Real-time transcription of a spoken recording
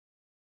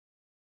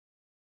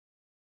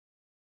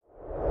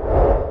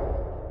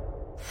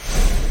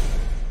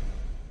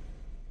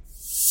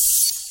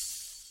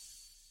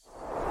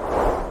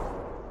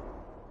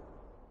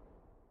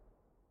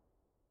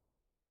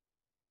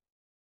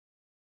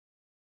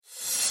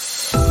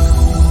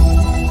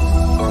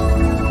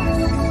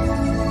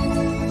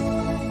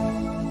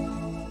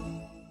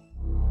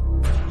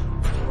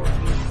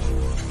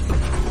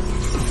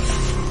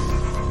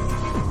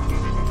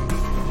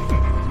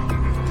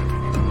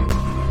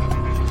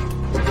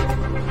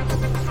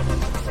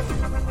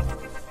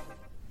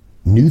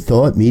New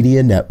Thought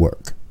Media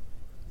Network.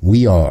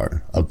 We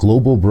are a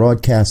global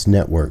broadcast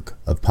network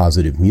of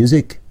positive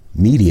music,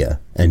 media,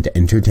 and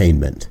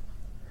entertainment,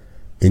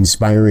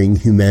 inspiring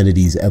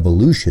humanity's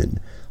evolution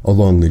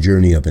along the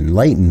journey of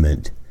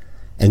enlightenment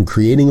and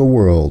creating a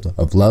world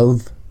of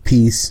love,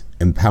 peace,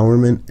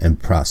 empowerment,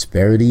 and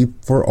prosperity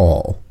for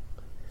all.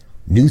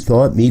 New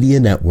Thought Media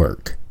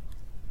Network.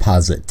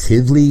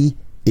 Positively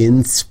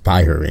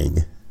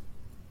inspiring.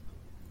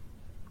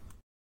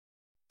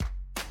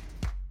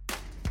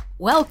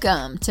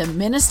 Welcome to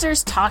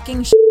Ministers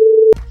Talking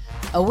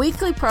a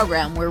weekly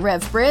program where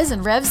Rev Briz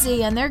and Rev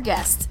Z and their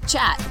guests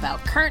chat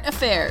about current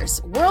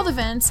affairs, world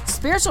events,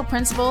 spiritual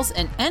principles,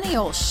 and any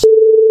old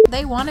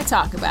they want to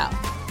talk about.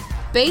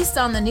 Based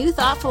on the New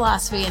Thought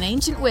philosophy and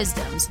ancient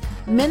wisdoms,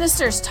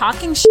 Ministers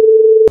Talking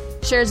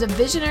shares a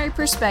visionary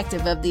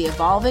perspective of the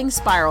evolving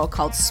spiral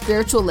called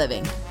spiritual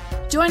living.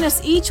 Join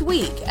us each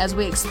week as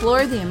we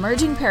explore the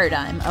emerging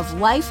paradigm of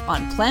life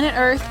on planet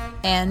Earth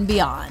and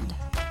beyond.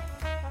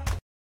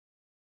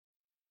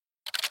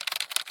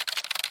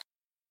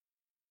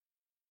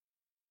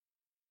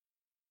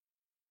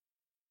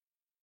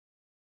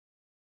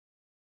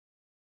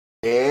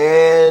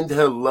 And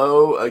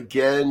hello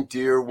again,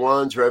 dear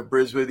ones. Rev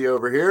Briz with you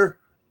over here.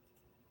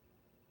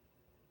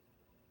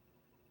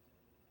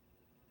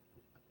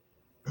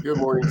 Good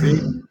morning,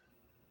 Z.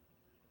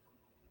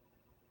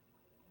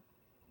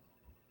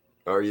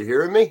 Are you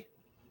hearing me?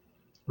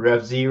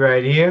 Rev Z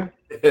right here.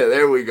 Yeah,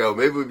 there we go.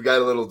 Maybe we've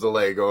got a little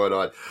delay going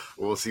on.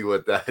 We'll see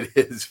what that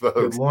is,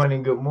 folks. Good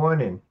morning. Good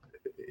morning.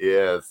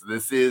 Yes,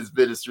 this is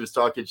Ministers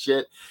Talking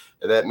Shit,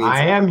 and that means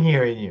I am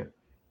hearing you.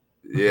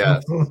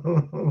 Yes.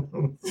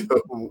 So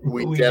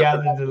we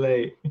got a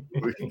delay.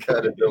 We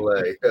got a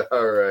delay.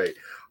 All right.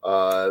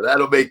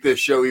 That'll make this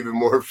show even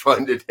more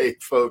fun today,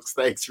 folks.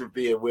 Thanks for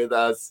being with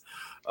us.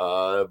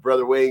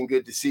 Brother Wayne,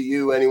 good to see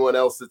you. Anyone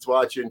else that's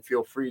watching,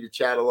 feel free to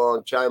chat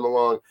along, chime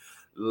along.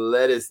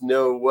 Let us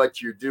know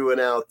what you're doing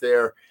out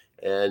there,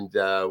 and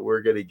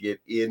we're going to get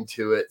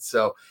into it.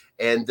 So,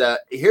 and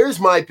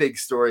here's my big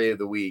story of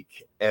the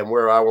week and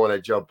where I want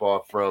to jump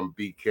off from,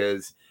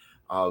 because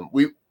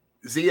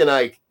Z and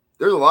I,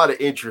 there's a lot of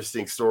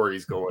interesting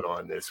stories going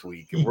on this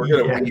week, and we're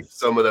going to weave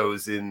some of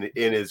those in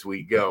as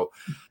we go.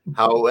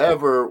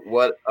 However,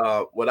 what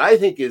I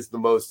think is the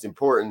most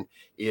important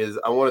is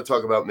I want to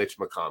talk about Mitch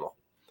McConnell.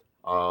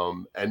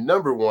 And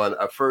number one,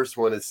 I first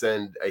want to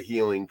send a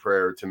healing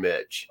prayer to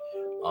Mitch.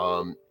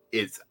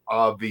 It's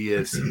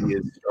obvious he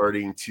is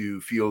starting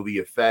to feel the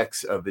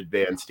effects of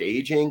advanced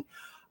aging.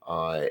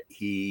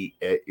 He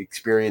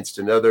experienced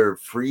another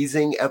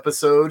freezing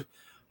episode.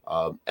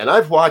 And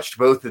I've watched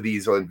both of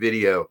these on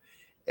video,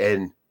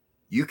 and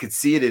you could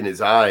see it in his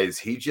eyes.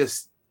 He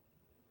just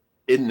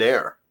in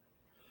there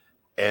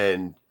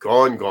and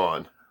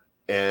gone.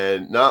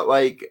 And not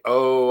like,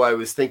 oh, I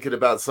was thinking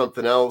about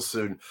something else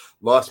and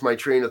lost my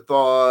train of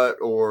thought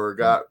or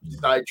got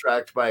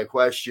sidetracked by a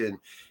question.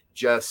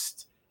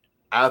 Just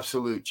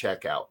absolute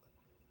checkout.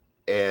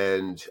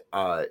 And,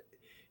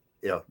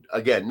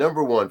 again,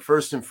 number one,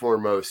 first and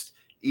foremost,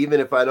 even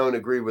if I don't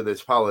agree with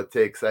his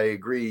politics, I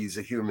agree he's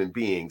a human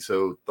being.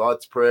 So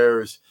thoughts,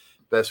 prayers,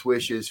 best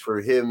wishes for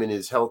him and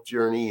his health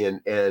journey.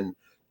 And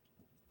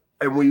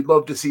we'd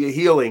love to see a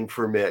healing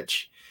for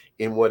Mitch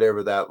in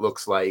whatever that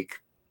looks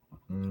like.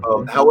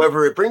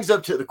 However, it brings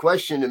up to the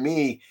question to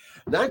me,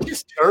 not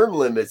just term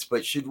limits,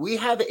 but should we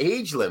have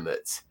age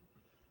limits?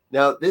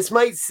 Now, this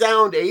might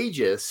sound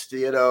ageist,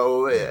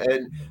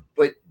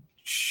 but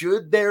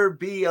should there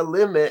be a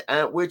limit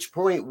at which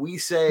point we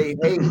say,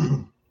 hey,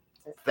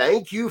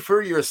 thank you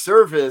for your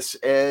service,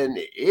 and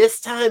it's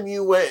time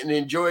you went and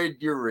enjoyed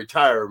your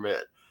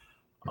retirement?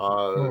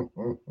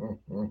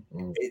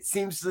 It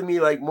seems to me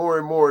like more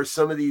and more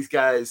some of these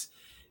guys,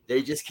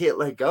 they just can't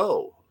let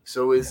go.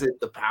 So is it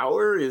the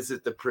power? Is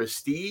it the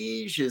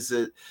prestige? Is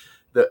it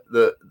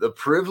the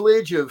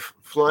privilege of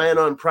flying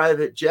on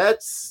private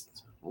jets?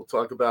 We'll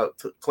talk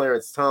about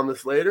Clarence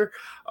Thomas later.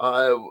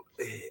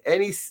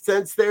 Any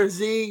sense there,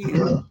 Z?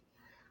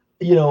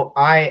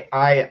 I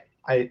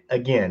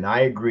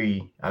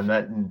agree. I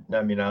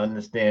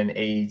understand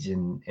age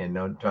and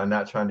I'm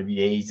not trying to be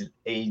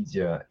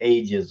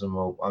ageism,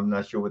 or I'm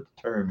not sure what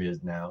the term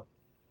is now.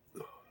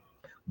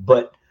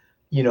 But,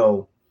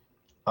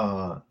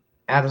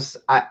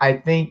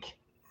 I think,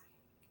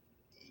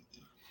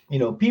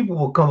 people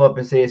will come up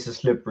and say it's a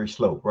slippery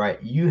slope,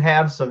 right? You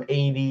have some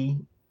 80,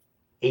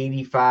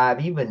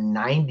 85, even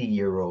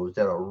 90-year-olds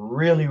that are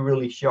really,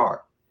 really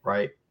sharp,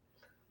 right?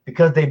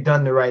 Because they've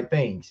done the right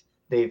things.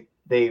 They've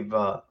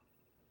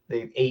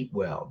ate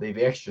well. They've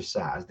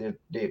exercised.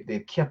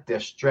 They've kept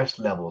their stress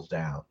levels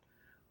down.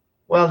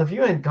 Well, if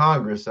you're in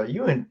Congress or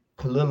you're in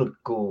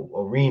political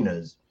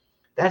arenas,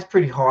 that's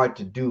pretty hard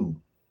to do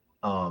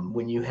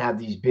when you have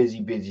these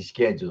busy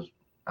schedules.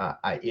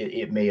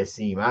 It may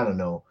seem, I don't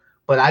know,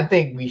 but I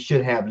think we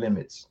should have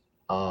limits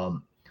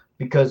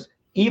because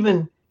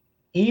even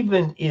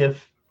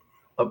if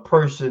a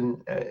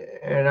person,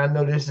 and I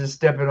know this is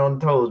stepping on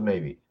toes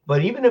maybe,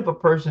 but even if a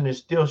person is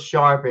still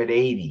sharp at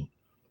 80,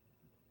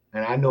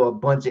 and I know a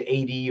bunch of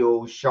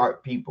 80-year-old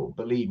sharp people,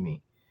 believe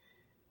me,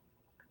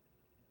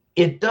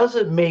 it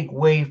doesn't make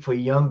way for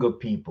younger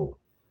people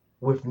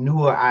with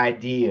newer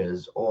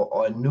ideas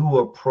or new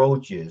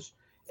approaches.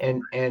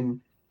 And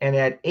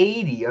at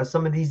 80 or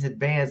some of these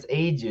advanced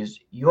ages,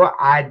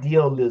 your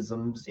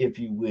idealisms, if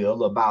you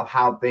will, about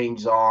how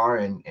things are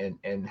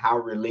and how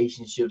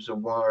relationships with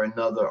one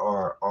another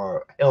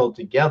are held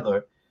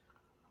together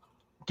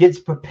gets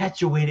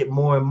perpetuated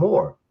more and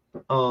more,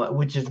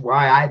 which is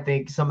why I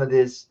think some of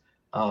this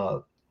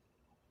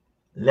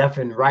left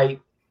and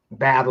right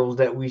battles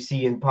that we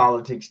see in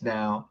politics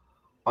now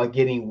are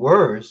getting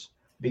worse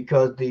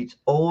because these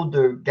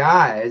older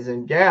guys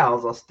and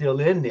gals are still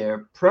in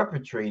there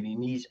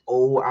perpetrating these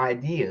old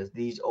ideas,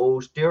 these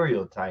old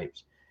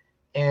stereotypes.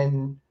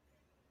 And,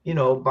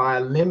 by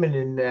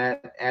limiting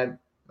that at,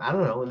 I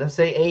don't know, let's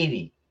say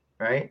 80,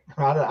 right?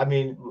 I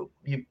mean,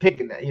 you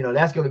picking that,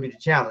 that's going to be the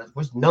challenge.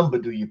 Which number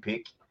do you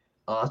pick?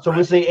 So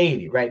we'll say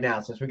 80 right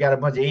now, since we got a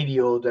bunch of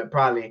 80-year-olds that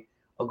probably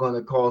are going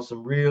to cause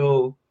some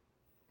real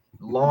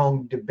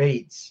long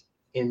debates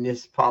in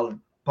this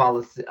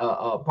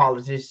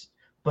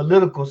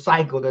political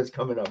cycle that's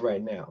coming up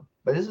right now.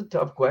 But it's a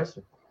tough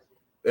question.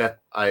 Yeah,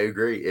 I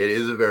agree. It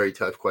is a very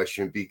tough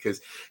question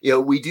because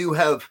we do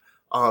have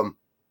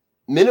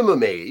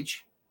minimum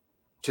age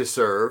to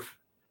serve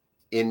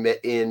in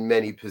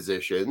many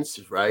positions,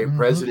 right? Mm-hmm.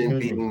 President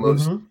being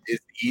most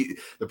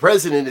the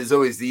president is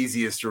always the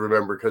easiest to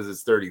remember because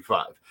it's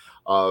 35.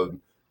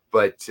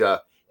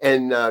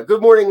 And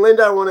good morning,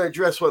 Linda. I want to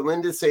address what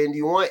Linda's saying. Do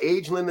you want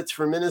age limits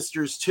for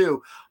ministers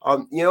too?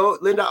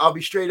 Linda, I'll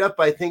be straight up.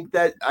 I think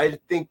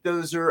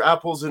those are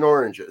apples and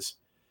oranges,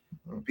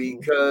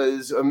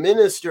 because a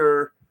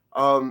minister,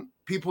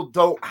 people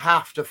don't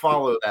have to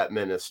follow that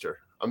minister.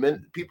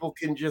 People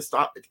can just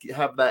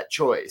have that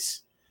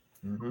choice.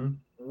 Mm-hmm.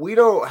 We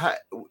don't have,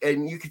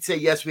 and you could say,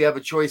 yes, we have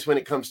a choice when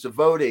it comes to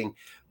voting,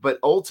 but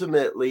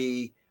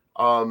ultimately,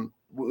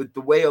 with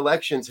the way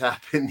elections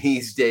happen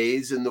these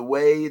days and the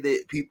way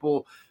that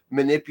people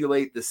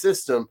manipulate the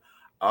system,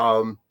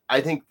 I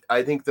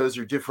think those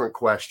are different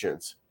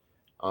questions.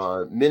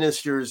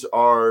 Ministers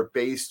are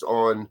based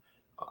on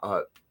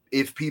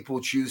if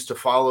people choose to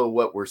follow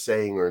what we're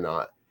saying or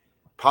not.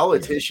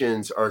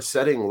 Politicians are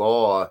setting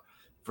law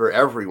for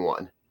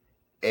everyone,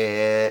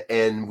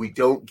 and we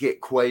don't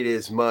get quite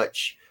as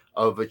much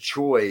of a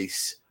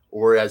choice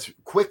or as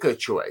quick a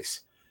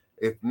choice.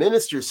 If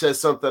minister says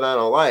something I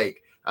don't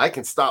like, I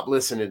can stop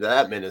listening to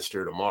that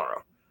minister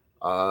tomorrow.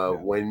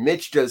 When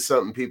Mitch does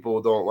something people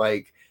don't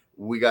like,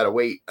 we got to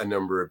wait a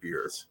number of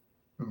years.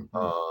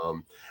 Mm-hmm.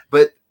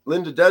 But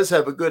Linda does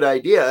have a good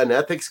idea. An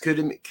ethics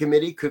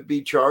committee could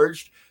be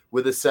charged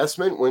with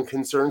assessment when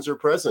concerns are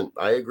present.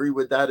 I agree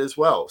with that as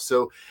well.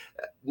 So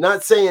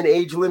not saying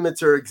age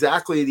limits are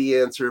exactly the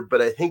answer,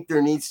 but I think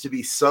there needs to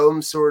be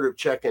some sort of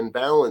check and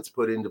balance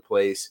put into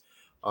place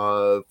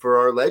for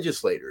our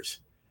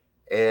legislators.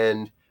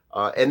 And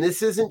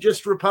this isn't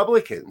just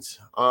Republicans.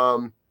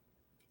 Dianne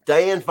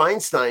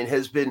Feinstein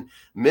has been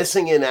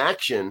missing in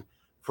action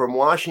from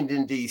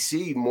Washington,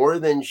 D.C. more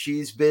than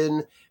she's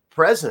been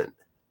present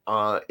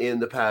in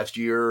the past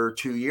year or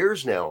 2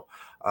 years now.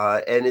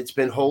 And it's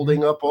been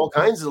holding up all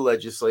kinds of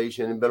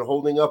legislation and been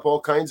holding up all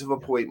kinds of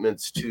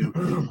appointments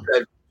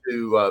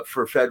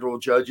for federal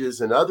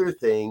judges and other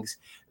things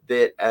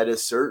that at a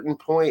certain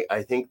point,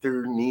 I think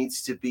there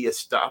needs to be a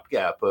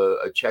stopgap,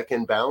 a check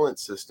and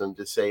balance system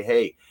to say,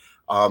 hey,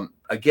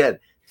 again,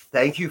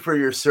 thank you for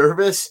your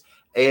service,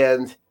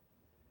 and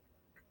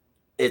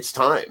it's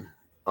time.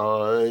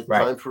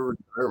 Time for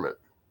retirement.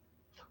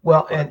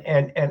 Well, and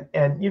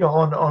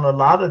on a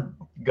lot of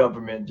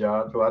government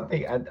jobs, well, I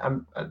think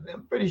I'm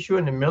pretty sure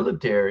in the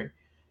military,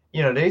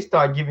 they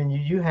start giving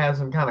you have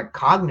some kind of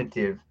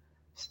cognitive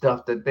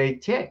stuff that they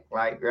check.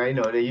 Like, right,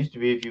 they used to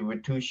be, if you were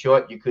too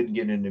short, you couldn't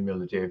get in the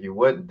military. If you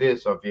wasn't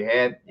this, or if you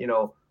had,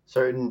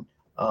 certain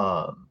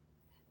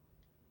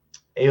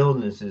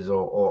illnesses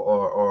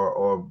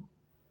or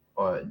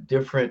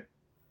different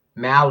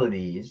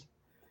maladies,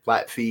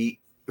 flat feet.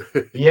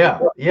 yeah,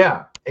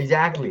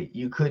 exactly,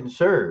 you couldn't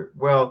serve.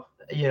 Well,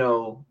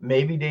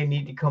 maybe they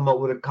need to come up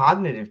with a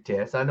cognitive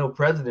test. I know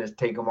presidents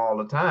take them all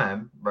the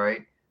time,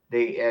 right?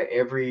 They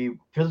every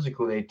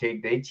physical they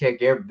take, they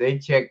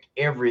check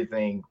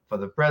everything for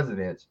the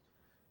presidents,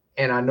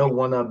 and I know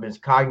one of them is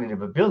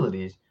cognitive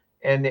abilities.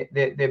 And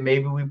that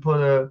maybe we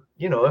put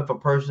if a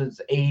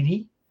person's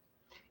 80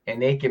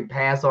 and they can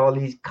pass all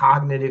these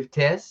cognitive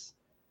tests,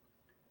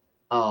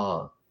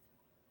 all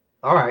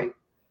right,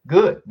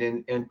 good.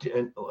 Then, and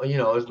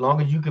as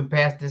long as you can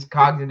pass this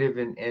cognitive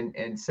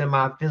and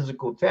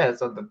semi-physical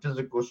test of the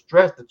physical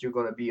stress that you're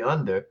going to be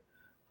under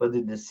for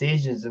the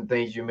decisions and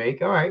things you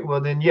make, all right, well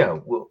then,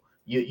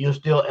 you're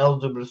still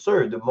eligible to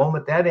serve. The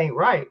moment that ain't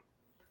right,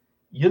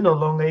 you're no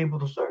longer able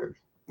to serve.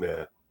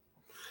 Yeah,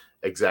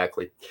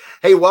 exactly.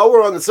 Hey, while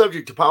we're on the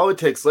subject of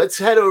politics, let's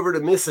head over to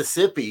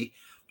Mississippi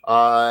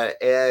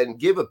and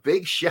give a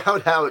big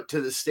shout out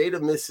to the state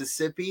of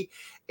Mississippi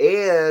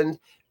and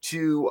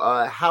to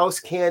House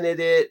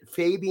candidate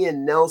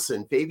Fabian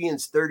Nelson.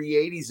 Fabian's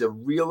 38. He's a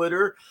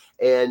realtor,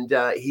 and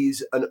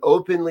he's an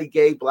openly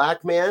gay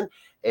black man,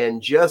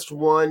 and just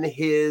won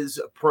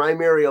his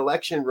primary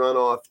election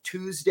runoff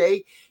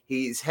Tuesday.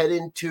 He's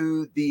heading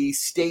to the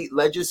state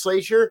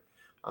legislature.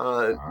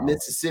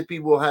 Mississippi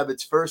will have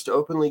its first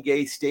openly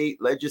gay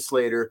state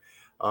legislator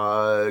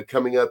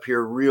coming up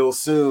here real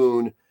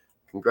soon.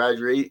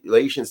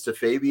 Congratulations to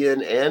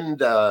Fabian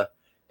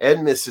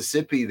and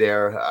Mississippi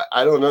there.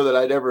 I don't know that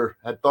I'd ever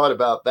had thought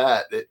about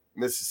that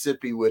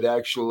Mississippi would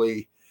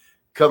actually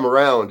come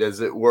around, as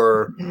it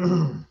were,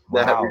 in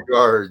that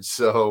regard.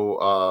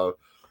 So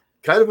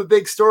kind of a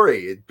big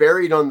story. It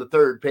buried on the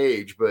third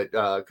page, but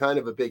kind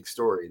of a big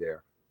story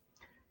there.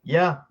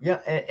 Yeah.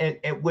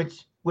 And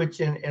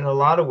which in a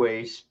lot of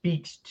ways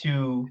speaks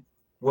to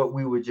what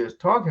we were just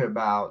talking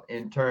about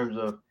in terms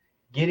of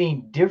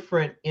getting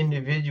different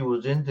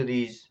individuals into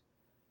these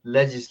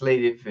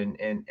legislative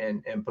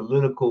and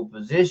political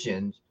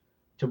positions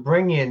to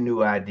bring in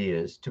new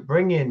ideas, to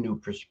bring in new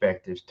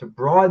perspectives, to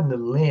broaden the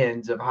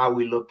lens of how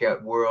we look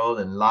at world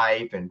and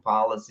life and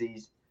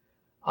policies.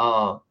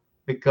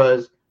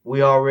 Because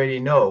we already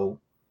know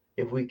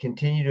if we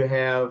continue to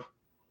have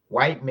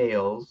white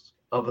males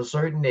of a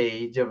certain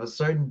age, of a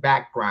certain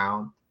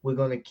background, we're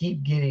going to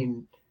keep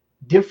getting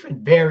different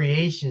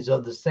variations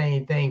of the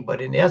same thing,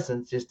 but in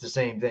essence, it's the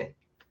same thing.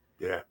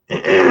 Yeah.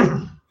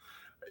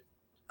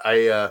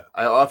 I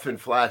often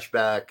flash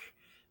back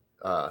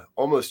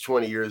almost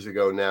 20 years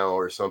ago now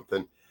or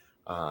something,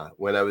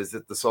 when I was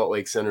at the Salt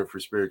Lake Center for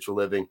Spiritual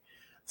Living.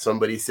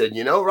 Somebody said,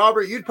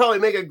 Robert, you'd probably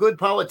make a good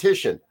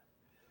politician.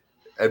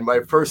 And my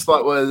first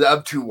thought was,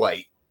 I'm too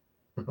white.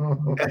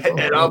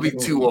 And I'll be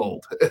too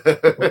old.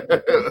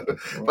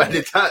 By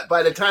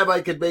the time I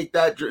could make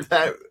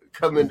that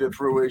come into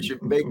fruition,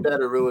 make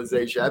that a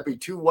realization, I'd be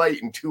too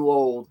white and too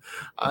old.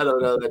 I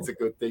don't know. That's a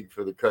good thing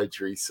for the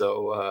country.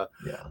 So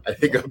I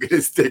think I'm going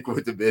to stick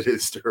with the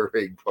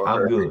ministering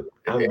part.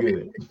 I'm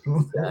good.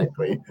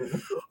 Exactly.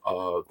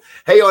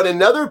 Hey, on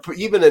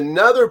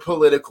another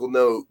political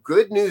note,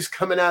 good news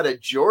coming out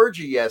of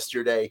Georgia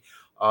yesterday.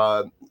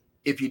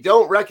 If you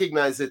don't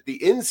recognize it,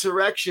 the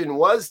insurrection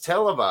was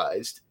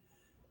televised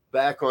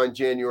back on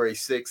January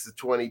 6th of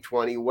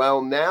 2020.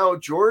 Well, now a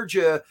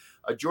Georgia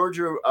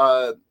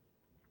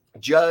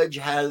judge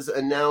has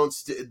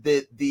announced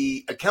that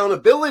the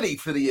accountability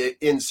for the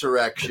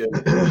insurrection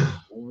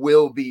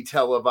will be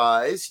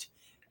televised,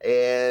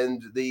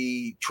 and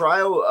the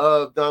trial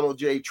of Donald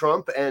J.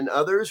 Trump and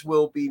others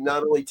will be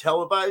not only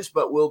televised,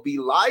 but will be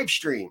live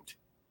streamed.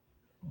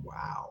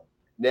 Wow.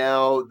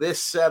 Now,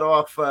 this set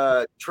off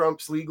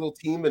Trump's legal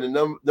team and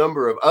a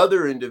number of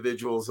other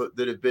individuals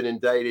that have been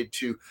indicted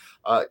to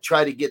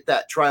try to get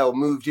that trial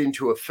moved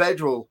into a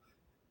federal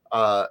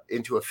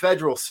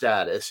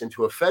status,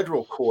 into a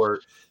federal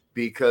court,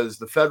 because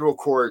the federal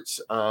courts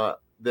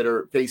that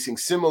are facing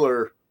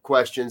similar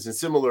questions and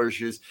similar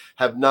issues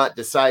have not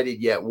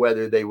decided yet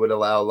whether they would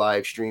allow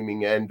live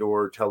streaming and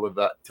or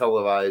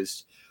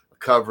televised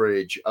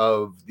coverage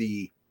of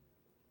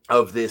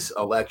this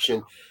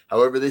election.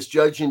 However, this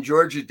judge in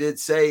Georgia did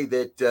say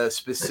that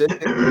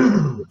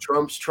specifically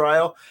Trump's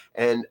trial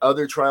and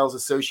other trials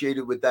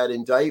associated with that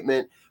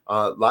indictment,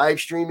 live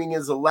streaming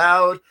is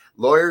allowed.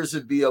 Lawyers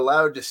would be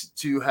allowed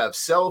to have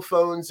cell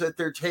phones at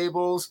their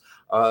tables.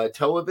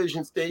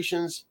 Television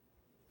stations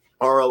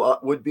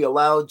would be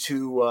allowed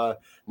to.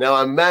 Now,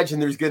 I imagine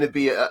there's going to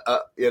be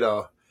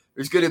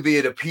there's going to be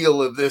an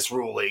appeal of this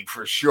ruling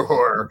for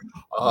sure,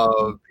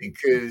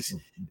 because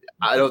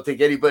I don't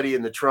think anybody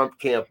in the Trump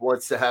camp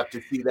wants to have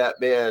to see that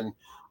man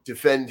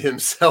defend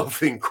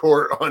himself in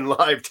court on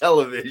live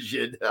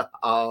television.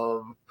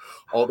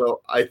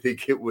 Although I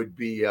think it would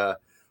be,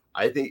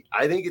 I think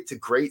it's a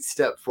great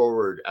step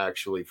forward,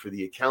 actually, for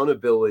the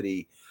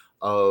accountability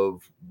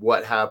of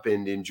what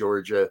happened in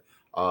Georgia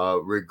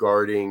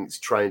regarding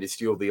trying to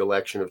steal the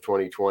election of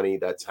 2020.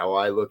 That's how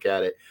I look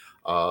at it.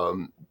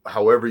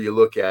 However you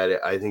look at it,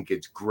 I think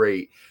it's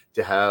great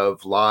to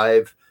have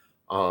live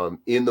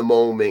in the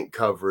moment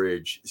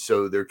coverage,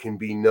 so there can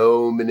be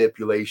no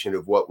manipulation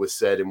of what was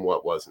said and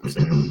what wasn't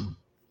said.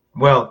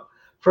 Well,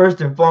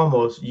 first and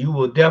foremost, you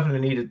will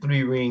definitely need a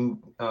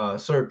 3-ring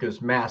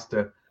circus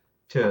master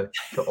to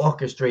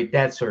orchestrate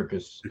that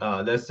circus.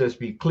 Let's just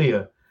be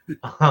clear,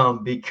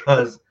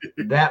 because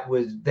that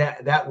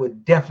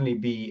would definitely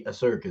be a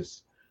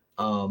circus.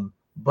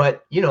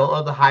 But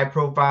other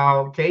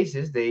high-profile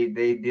cases, they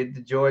did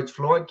the George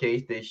Floyd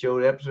case. They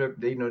showed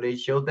they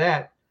showed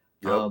that.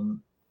 Yep.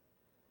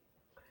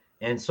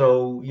 And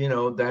so,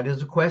 that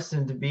is a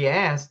question to be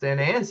asked and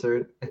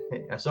answered.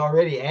 It's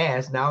already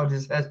asked. Now it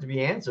just has to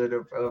be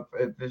answered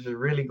if this is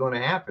really going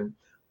to happen.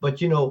 But,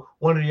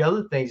 one of the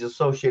other things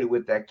associated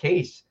with that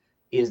case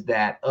is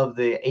that of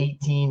the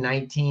 18,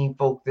 19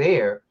 folk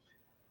there,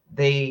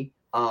 they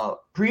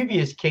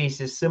previous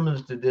cases similar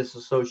to this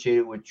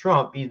associated with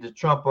Trump, either the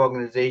Trump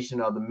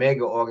organization or the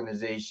mega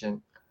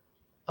organization,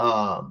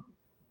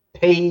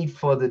 paid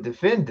for the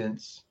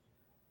defendants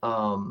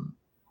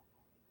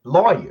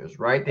lawyers,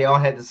 right? They all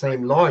had the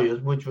same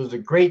lawyers, which was a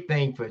great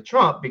thing for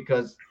Trump,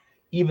 because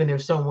even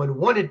if someone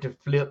wanted to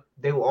flip,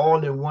 they were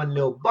all in one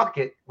little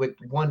bucket with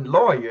one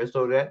lawyer,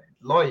 so that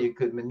lawyer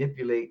could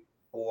manipulate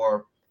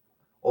or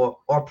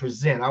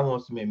present. I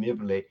won't say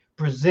manipulate,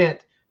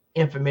 present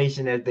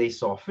information as they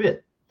saw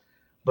fit.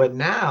 But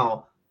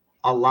now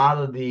a lot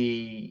of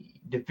the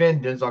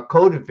defendants or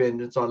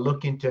co-defendants are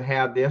looking to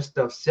have their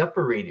stuff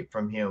separated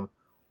from him,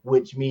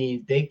 which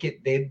means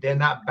they're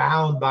not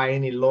bound by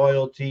any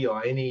loyalty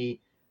or any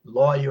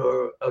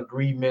lawyer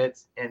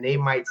agreements, and they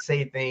might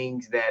say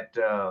things that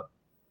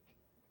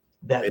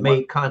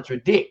may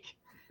contradict.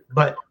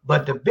 But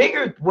the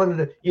bigger one of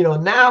the,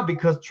 now,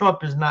 because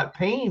Trump is not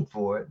paying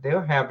for it,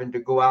 they're having to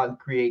go out and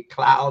create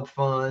cloud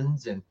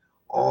funds and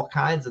all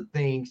kinds of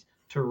things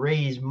to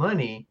raise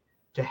money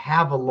to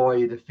have a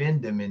lawyer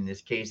defend them in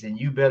this case. And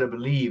you better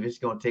believe it's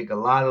going to take a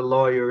lot of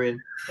lawyering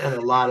and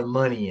a lot of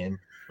money in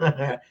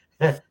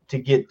to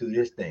get through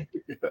this thing.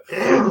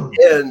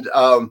 And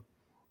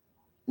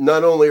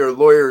not only are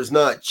lawyers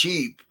not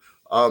cheap,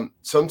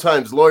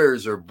 sometimes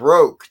lawyers are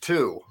broke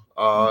too.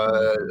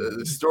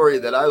 The story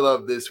that I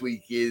love this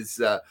week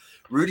is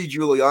Rudy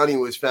Giuliani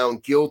was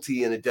found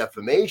guilty in a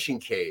defamation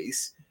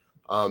case,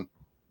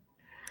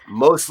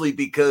 mostly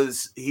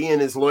because he and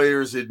his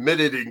lawyers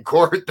admitted in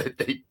court that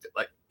they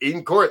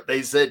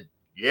said,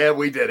 yeah,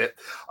 we did it.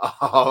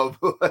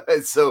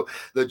 So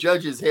the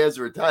judge's hands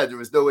were tied. There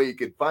was no way you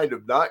could find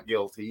him not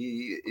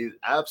guilty. He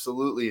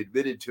absolutely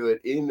admitted to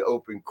it in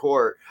open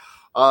court,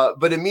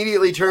 but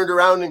immediately turned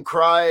around and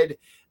cried,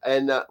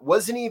 and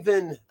wasn't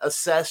even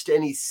assessed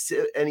any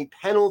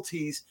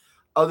penalties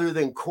other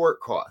than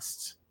court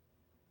costs.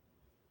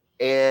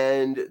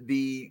 And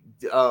the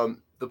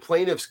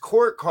plaintiff's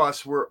court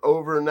costs were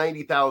over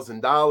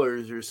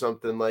 $90,000 or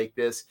something like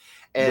this.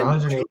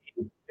 And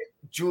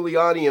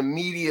Giuliani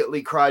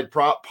immediately cried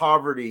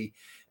poverty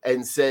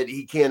and said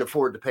he can't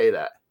afford to pay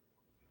that.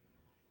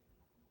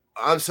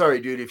 I'm sorry,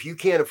 dude. If you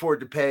can't afford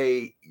to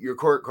pay your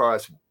court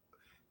costs,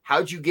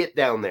 how'd you get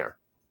down there?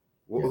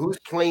 Whose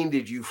plane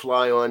did you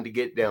fly on to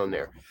get down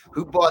there?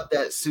 Who bought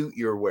that suit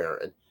you're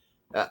wearing?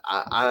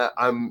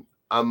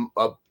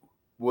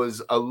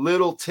 Was a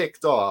little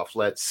ticked off,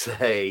 let's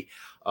say,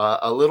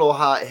 a little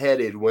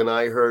hot-headed when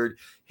I heard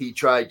he's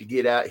trying to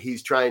get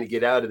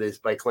out of this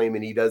by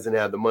claiming he doesn't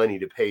have the money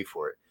to pay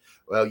for it.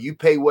 Well, you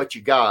pay what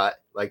you got,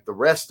 like the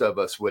rest of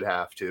us would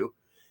have to.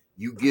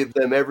 You give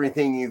them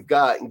everything you've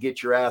got and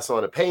get your ass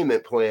on a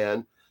payment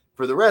plan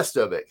for the rest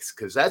of it,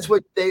 because that's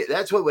what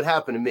would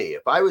happen to me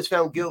if I was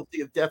found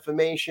guilty of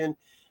defamation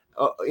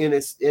in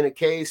a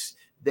case.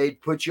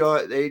 They'd put you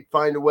on. They'd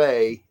find a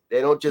way.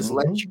 They don't just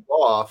let you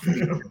off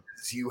because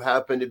you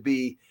happen to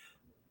be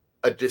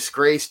a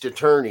disgraced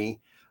attorney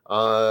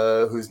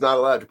who's not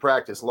allowed to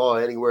practice law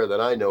anywhere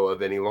that I know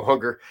of any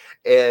longer.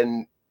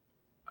 And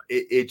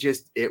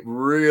it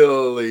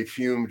really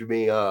fumed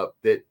me up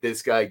that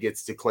this guy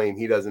gets to claim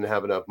he doesn't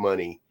have enough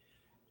money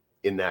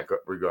in that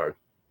regard.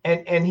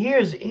 And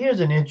here's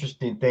an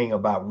interesting thing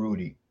about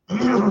Rudy.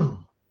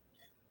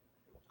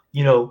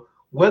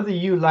 Whether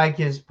you like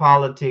his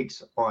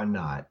politics or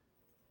not,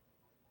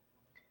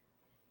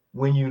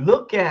 when you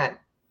look at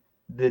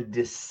the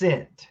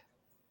descent,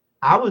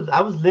 I was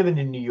living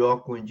in New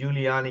York when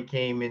Giuliani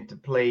came into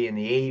play in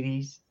the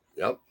 80s.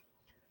 Yep.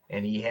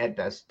 And he had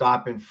that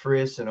stop and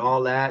frisk and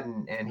all that,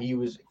 and he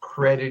was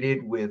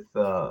credited with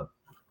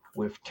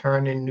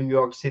turning New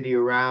York City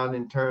around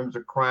in terms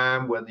of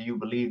crime, whether you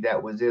believe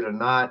that was it or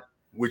not.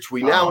 Which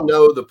we now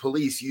know the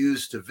police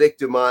used to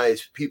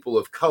victimize people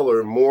of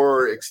color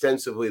more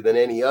extensively than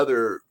any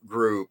other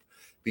group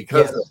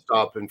because of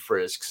stop and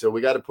frisk. So we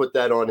got to put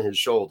that on his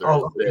shoulders.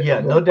 Oh, yeah,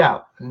 no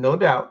doubt.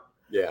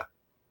 Yeah.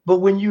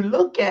 But when you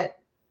look at,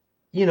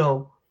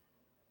 given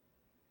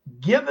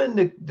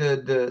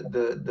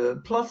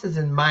the pluses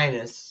and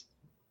minuses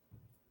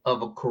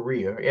of a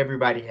career,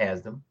 everybody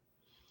has them.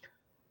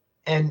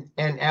 And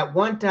at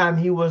one time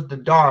he was the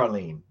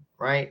darling,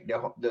 right?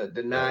 The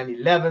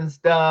 9/11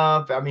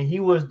 stuff. I mean, he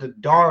was the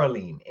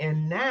darling,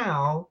 and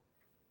now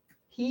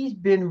he's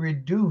been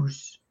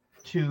reduced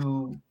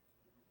to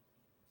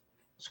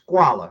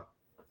squalor,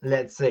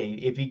 let's say,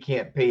 if he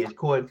can't pay his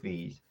court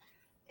fees.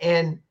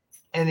 And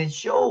it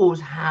shows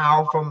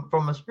how,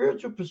 from a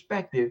spiritual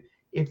perspective,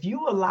 if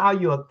you allow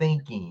your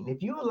thinking,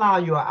 if you allow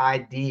your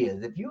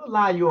ideas, if you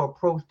allow your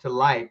approach to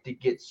life to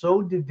get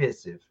so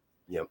divisive,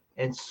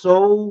 and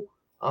so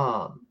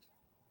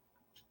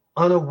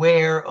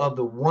unaware of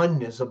the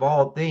oneness of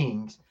all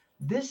things,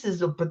 this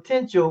is a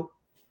potential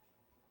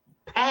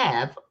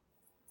path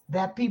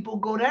that people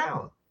go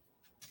down.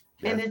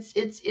 And it's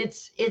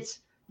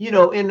in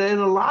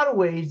a lot of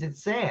ways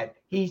it's sad.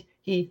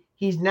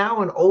 He's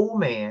now an old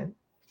man,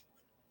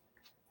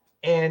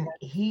 and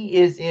he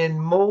is in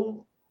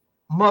more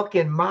muck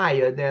and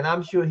mire than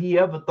I'm sure he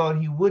ever thought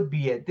he would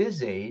be at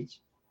this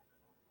age.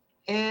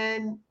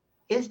 And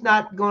it's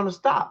not going to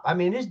stop. I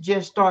mean, it's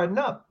just starting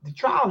up. The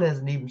trial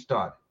hasn't even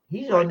started.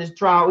 He's on this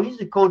trial. He's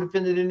a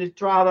co-defendant in this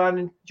trial out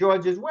in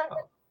Georgia as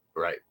well.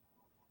 Right.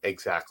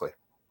 Exactly.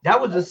 That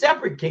was a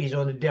separate case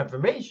on the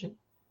defamation.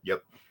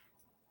 Yep.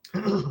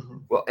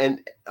 Well,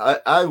 and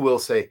I will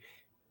say,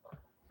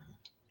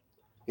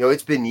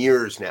 it's been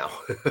years now,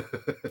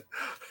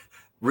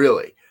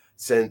 really,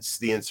 since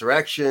the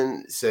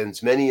insurrection,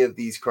 since many of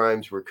these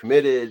crimes were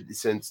committed,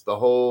 since the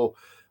whole,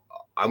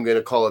 I'm going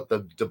to call it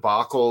the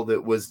debacle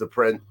that was the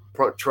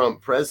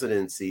Trump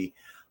presidency.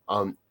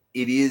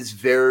 It is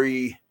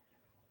very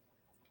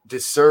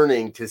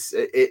discerning to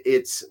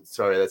it's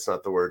sorry, that's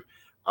not the word.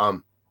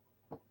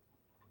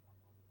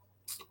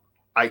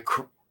 I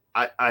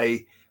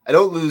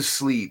don't lose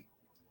sleep,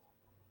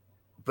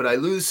 but I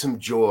lose some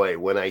joy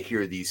when I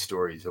hear these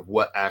stories of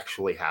what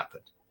actually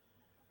happened,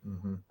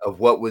 of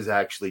what was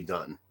actually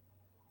done.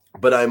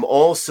 But I'm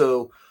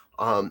also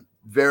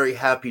very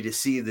happy to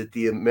see that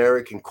the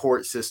American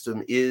court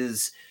system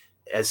is,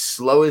 as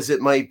slow as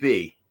it might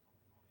be,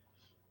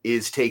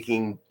 is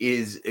going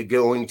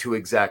to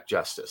exact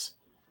justice.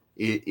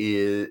 It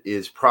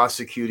is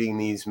prosecuting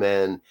these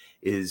men,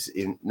 is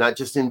not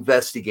just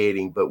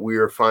investigating, but we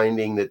are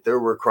finding that there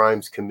were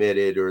crimes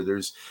committed, or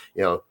there's,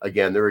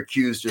 again, they're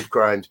accused of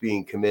crimes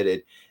being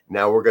committed.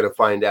 Now we're going to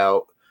find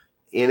out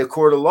in a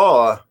court of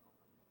law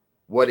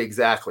what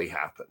exactly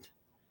happened.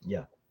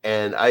 Yeah.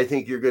 And I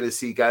think you're going to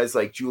see guys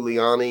like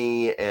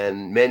Giuliani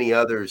and many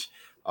others.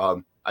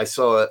 I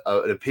saw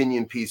an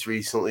opinion piece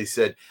recently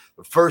said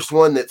the first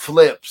one that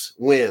flips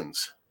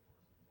wins.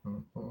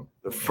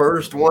 The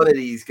first one of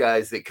these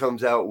guys that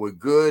comes out with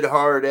good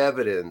hard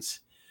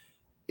evidence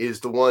is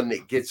the one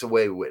that gets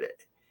away with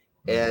it.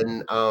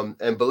 And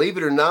believe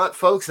it or not,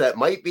 folks, that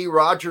might be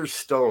Roger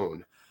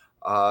Stone.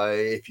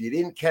 If you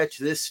didn't catch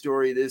this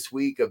story this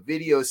week, a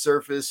video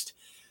surfaced,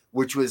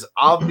 which was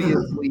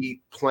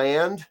obviously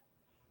planned,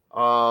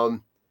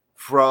 with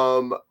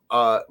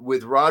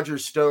Roger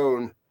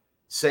Stone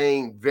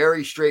saying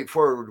very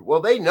straightforward, well,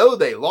 they know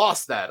they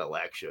lost that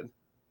election.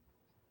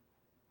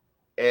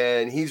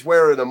 And he's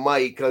wearing a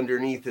mic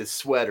underneath his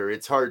sweater.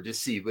 It's hard to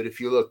see, but if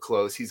you look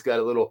close, he's got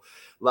a little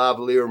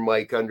lavalier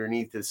mic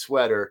underneath his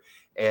sweater.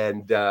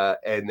 And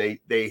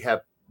they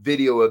have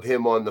video of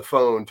him on the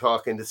phone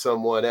talking to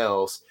someone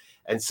else,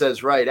 and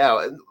says right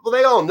out, well,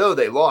 they all know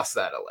they lost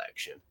that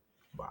election.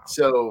 Wow.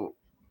 So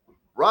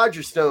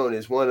Roger Stone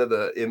is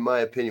in my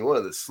opinion, one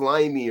of the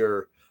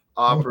slimier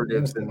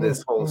operatives in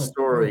this whole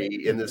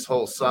story, in this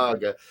whole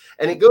saga.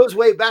 And it goes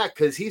way back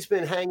because he's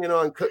been hanging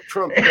on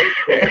Trump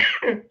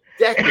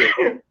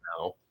decades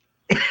now.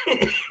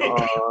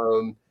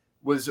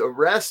 Was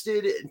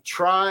arrested,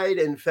 tried,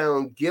 and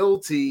found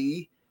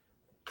guilty,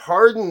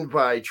 pardoned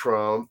by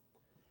Trump,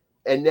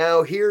 and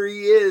now here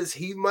he is.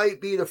 He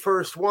might be the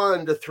first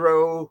one to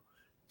throw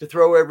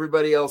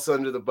everybody else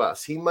under the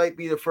bus. He might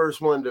be the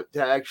first one to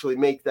actually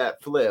make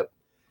that flip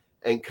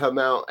and come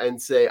out and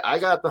say, I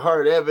got the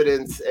hard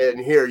evidence, and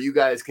here, you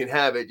guys can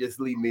have it. Just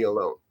leave me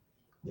alone.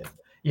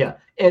 Yeah.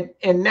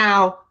 And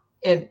now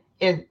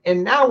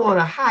on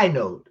a high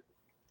note,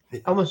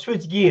 I'm gonna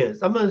switch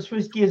gears.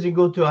 And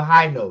go to a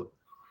high note.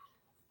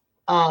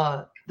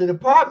 The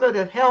Department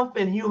of Health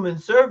and Human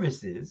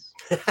Services.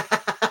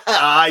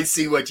 I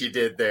see what you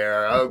did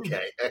there.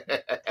 Okay.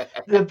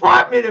 The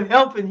Department of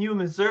Health and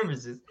Human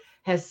Services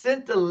has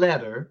sent a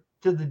letter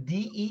to the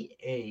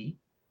DEA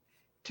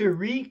to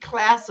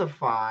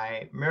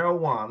reclassify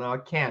marijuana or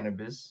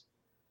cannabis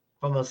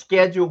from a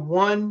Schedule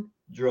I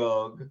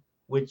drug,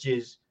 which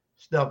is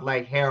stuff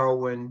like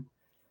heroin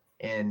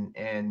and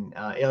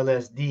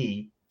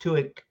LSD,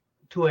 to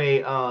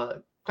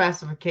a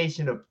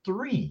classification of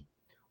 3,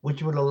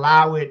 which would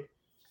allow it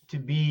to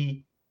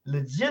be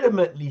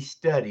legitimately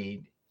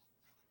studied.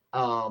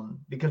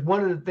 Because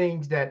one of the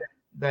things that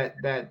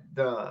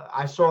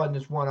I saw in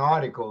this one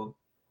article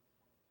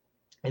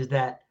is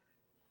that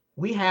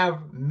we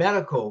have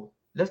medical,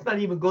 let's not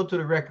even go to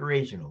the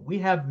recreational. We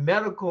have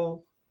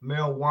medical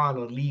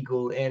marijuana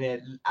legal,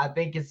 and I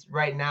think it's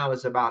right now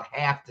it's about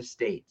half the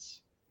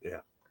states.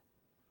 Yeah.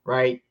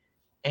 Right.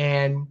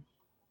 And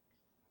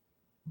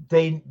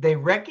they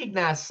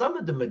recognize some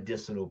of the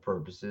medicinal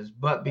purposes,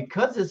 but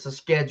because it's a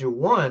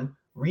Schedule I,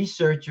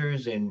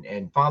 researchers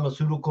and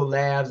pharmaceutical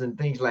labs and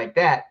things like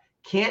that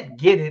can't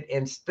get it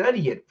and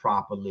study it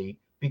properly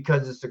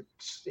because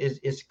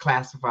it's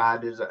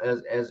classified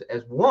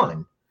as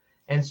one.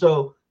 And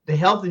so the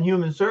Health and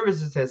Human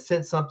Services has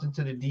sent something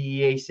to the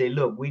DEA, say,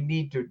 look, we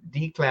need to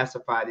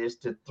declassify this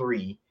to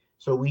 3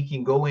 so we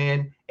can go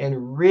in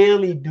and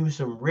really do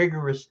some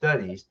rigorous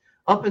studies.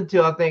 Up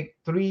until I think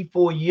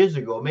 3-4 years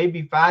ago,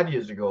 maybe 5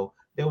 years ago,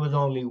 there was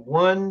only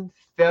one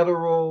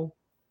federal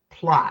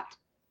plot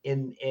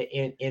in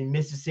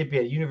Mississippi,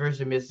 at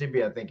University of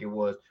Mississippi, I think it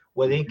was,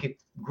 where they could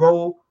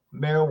grow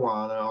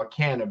marijuana or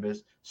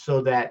cannabis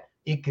so that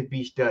it could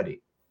be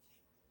studied.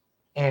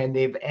 And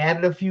they've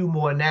added a few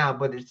more now,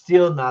 but it's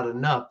still not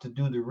enough to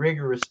do the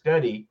rigorous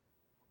study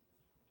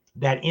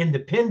that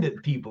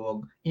independent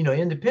people,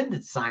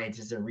 independent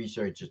scientists and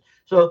researchers.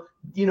 So,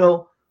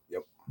 Yep.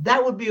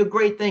 That would be a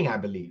great thing, I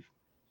believe.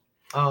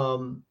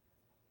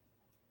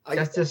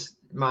 That's just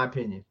my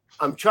opinion.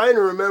 I'm trying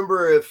to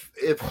remember if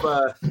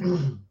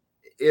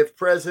if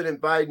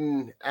President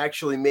Biden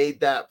actually made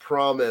that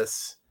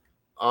promise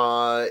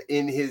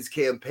in his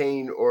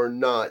campaign or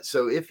not.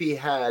 So if he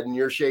had, and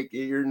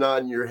you're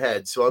nodding your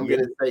head, so I'm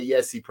going to say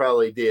yes, he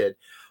probably did.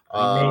 He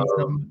made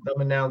some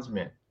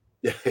announcement.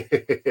 Here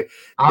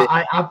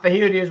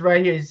it is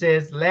right here. It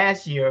says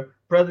last year,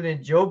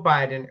 President Joe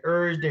Biden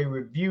urged a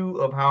review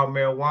of how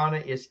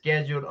marijuana is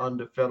scheduled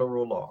under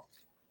federal law.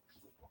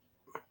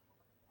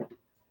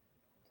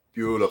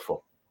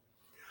 Beautiful.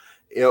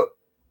 You know,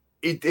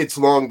 it's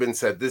long been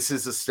said this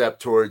is a step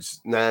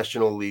towards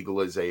national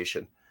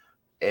legalization,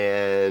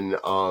 and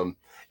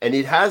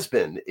it has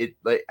been.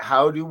 Like,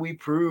 how do we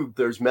prove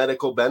there's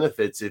medical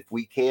benefits if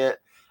we can't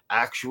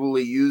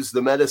actually use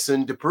the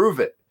medicine to prove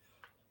it?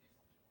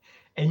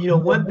 And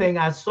one thing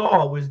I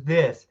saw was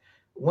this.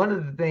 One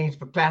of the things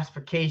for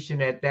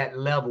classification at that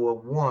level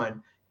of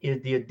 1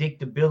 is the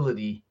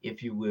addictability,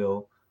 if you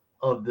will,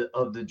 of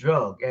the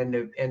drug. And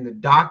the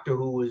doctor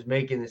who was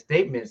making the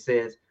statement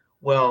says,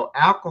 well,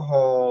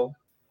 alcohol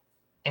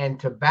and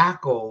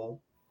tobacco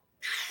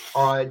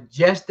are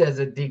just as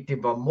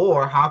addictive or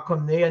more. How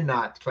come they are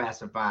not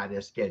classified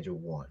as Schedule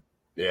 1?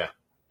 Yeah,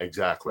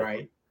 exactly.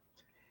 Right.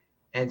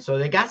 And so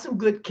they got some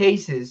good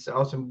cases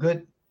or some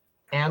good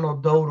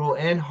anecdotal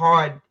and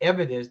hard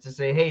evidence to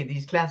say, hey,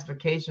 these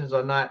classifications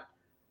are not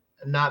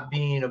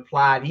being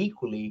applied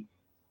equally,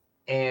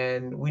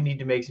 and we need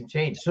to make some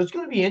changes. So it's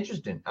going to be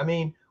interesting. I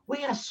mean, we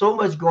have so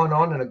much going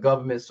on in the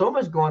government, so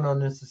much going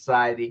on in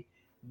society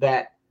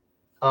that,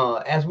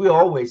 as we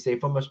always say,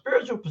 from a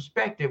spiritual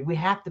perspective, we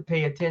have to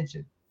pay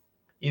attention.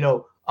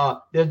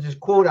 There's this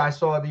quote I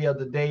saw the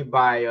other day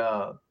by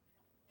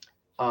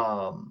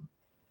Bob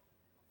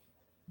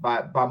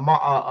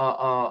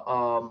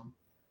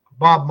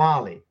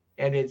Marley,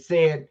 and it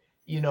said,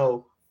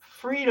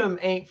 freedom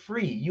ain't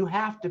free. You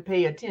have to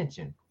pay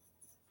attention.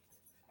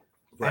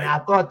 Right. And I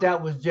thought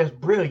that was just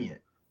brilliant.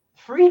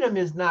 Freedom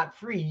is not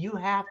free. You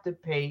have to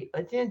pay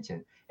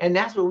attention. And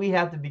that's what we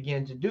have to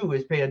begin to do,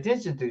 is pay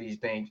attention to these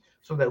things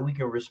so that we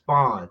can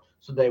respond,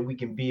 so that we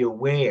can be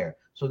aware,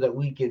 so that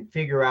we can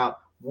figure out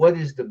what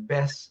is the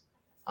best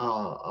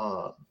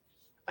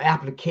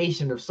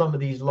application of some of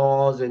these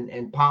laws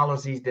and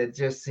policies that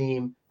just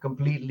seem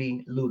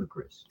completely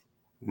ludicrous.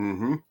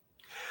 Mm-hmm.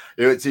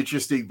 It's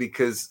interesting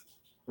because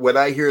when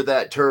I hear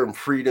that term,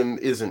 freedom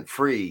isn't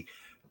free,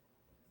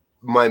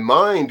 my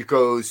mind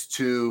goes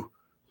to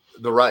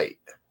the right.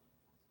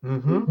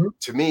 Mm-hmm.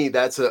 To me,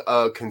 that's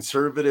a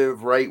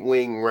conservative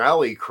right-wing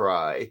rally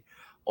cry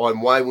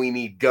on why we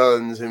need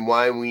guns and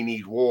why we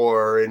need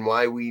war and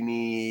why we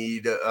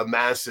need a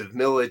massive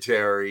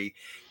military.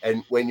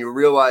 And when you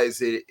realize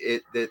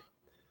that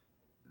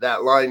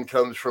line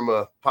comes from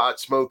a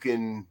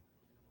pot-smoking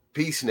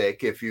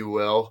peacenik, if you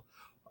will,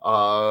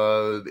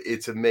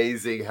 it's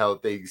amazing how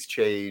things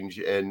change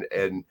and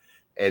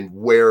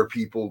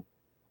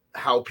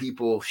how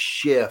people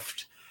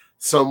shift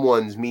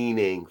someone's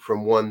meaning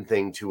from one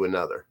thing to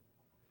another.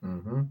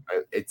 Mm-hmm.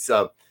 It's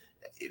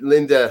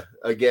Linda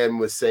again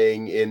was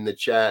saying in the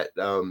chat,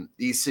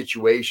 these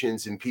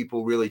situations and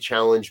people really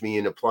challenge me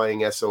in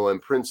applying SOM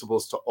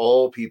principles to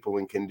all people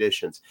and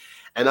conditions.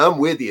 And I'm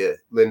with you,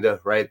 Linda,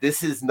 right?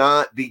 This is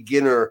not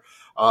beginner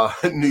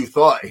new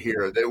thought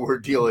here that we're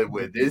dealing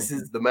with. This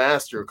is the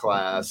master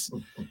class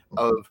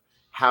of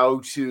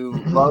how to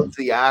love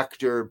the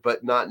actor,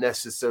 but not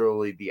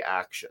necessarily the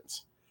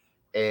actions,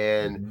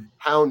 and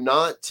how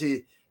not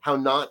to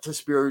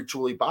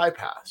spiritually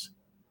bypass.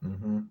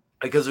 Mm-hmm.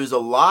 Because there's a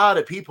lot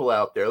of people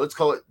out there, let's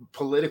call it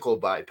political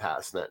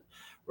bypass then,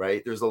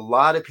 right? There's a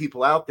lot of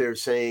people out there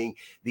saying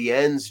the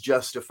ends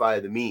justify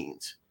the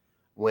means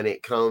when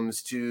it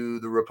comes to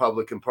the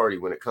Republican Party,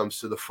 when it comes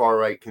to the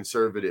far-right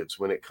conservatives,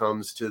 when it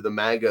comes to the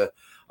MAGA,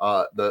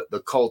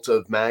 the cult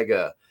of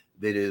MAGA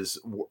that is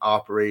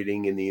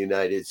operating in the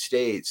United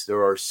States.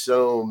 There are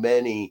so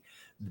many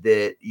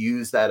that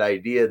use that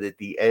idea that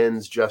the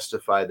ends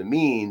justify the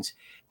means.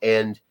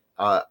 And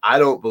I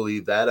don't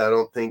believe that. I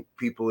don't think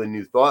people in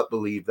New Thought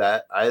believe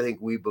that. I think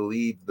we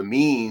believe the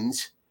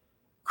means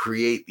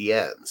create the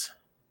ends.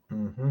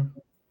 Mm-hmm.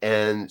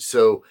 And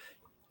so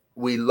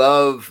we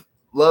love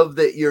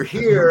that you're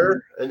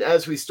here. And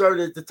as we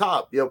started at the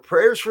top,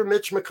 prayers for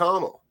Mitch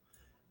McConnell.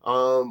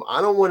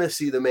 I don't want to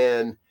see the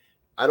man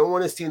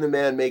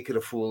making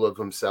a fool of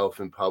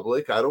himself in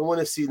public. I don't want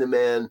to see the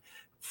man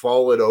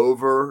falling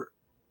over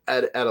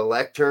at a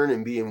lectern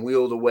and being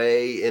wheeled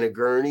away in a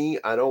gurney.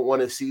 I don't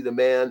want to see the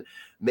man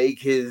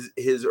make his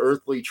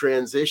earthly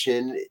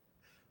transition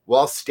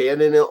while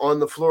standing on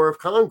the floor of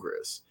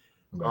Congress.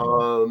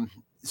 Right.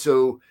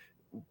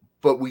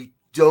 But we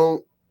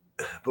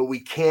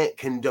can't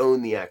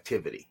condone the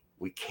activity.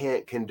 We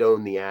can't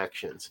condone the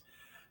actions.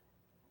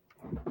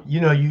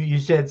 You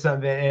said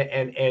something,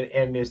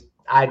 and this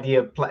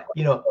idea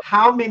of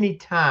how many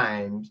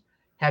times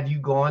have you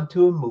gone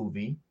to a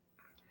movie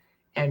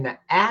and the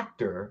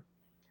actor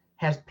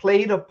has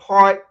played a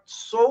part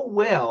so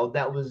well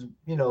that was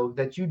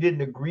that you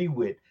didn't agree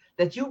with,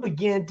 that you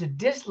begin to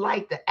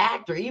dislike the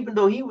actor, even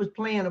though he was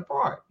playing a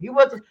part. He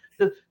wasn't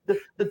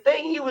the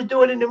thing he was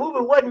doing in the movie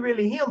wasn't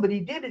really him, but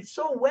he did it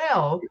so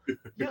well.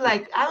 You're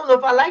like, I don't know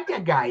if I like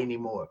that guy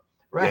anymore,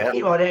 right?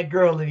 Yeah. Or that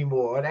girl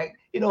anymore, or that,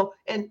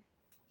 and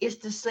it's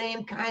the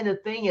same kind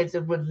of thing as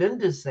what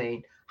Linda's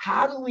saying.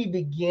 How do we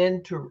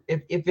begin to,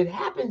 if it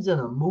happens in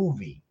a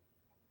movie,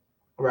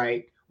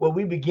 right, where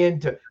we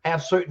begin to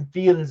have certain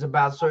feelings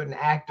about certain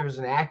actors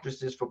and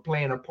actresses for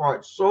playing a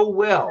part so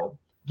well,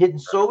 getting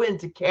so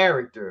into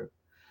character,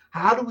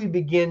 how do we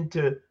begin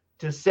to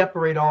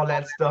separate all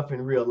that stuff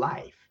in real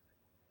life?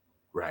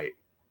 Right.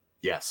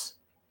 Yes,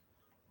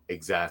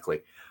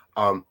 exactly.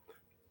 I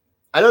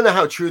don't know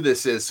how true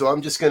this is, so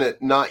I'm just going to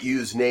not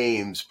use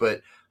names,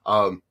 but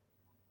a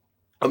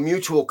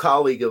mutual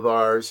colleague of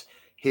ours,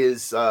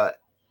 his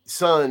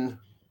son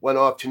went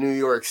off to New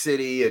York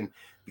City and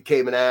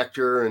became an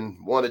actor and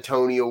won a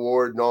Tony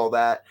Award and all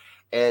that,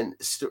 and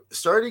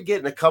started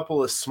getting a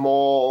couple of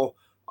small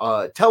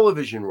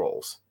television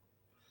roles.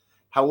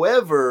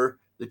 However,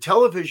 the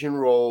television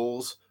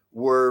roles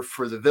were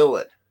for the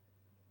villain.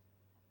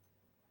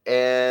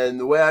 And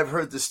the way I've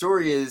heard the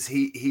story is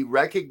he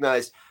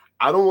recognized,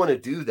 I don't want to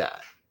do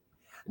that.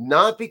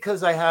 Not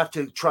because I have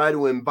to try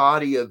to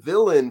embody a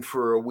villain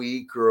for a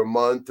week or a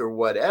month or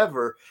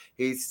whatever,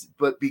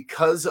 but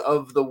because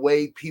of the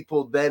way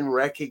people then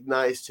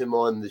recognized him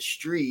on the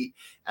street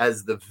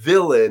as the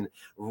villain,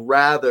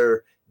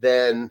 rather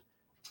than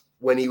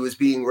when he was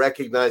being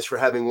recognized for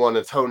having won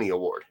a Tony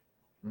Award.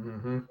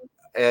 Mm-hmm.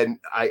 And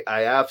I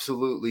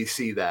absolutely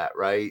see that,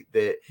 right?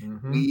 That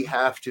we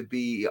have to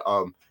be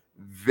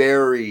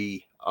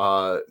very,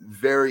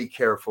 very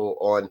careful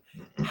on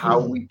how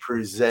we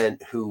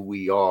present who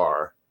we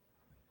are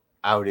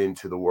out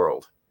into the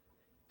world.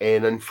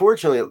 And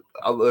unfortunately,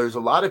 there's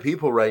a lot of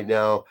people right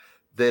now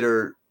that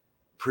are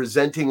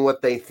presenting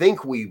what they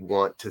think we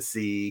want to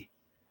see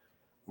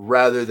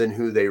rather than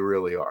who they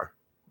really are.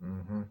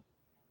 Mm-hmm.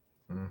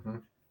 Mm-hmm.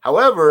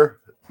 However,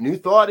 New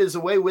Thought is a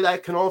way where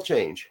that can all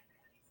change.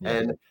 Yeah.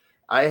 And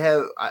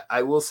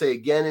I will say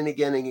again and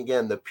again and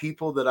again, the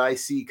people that I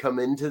see come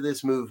into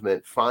this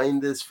movement, find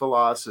this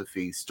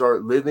philosophy,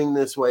 start living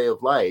this way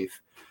of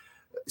life,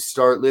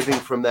 start living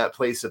from that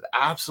place of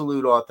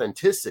absolute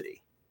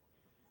authenticity.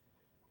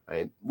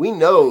 Right? We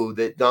know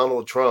that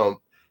Donald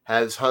Trump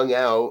has hung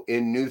out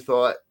in New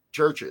Thought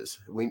churches.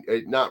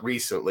 Not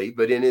recently,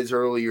 but in his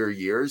earlier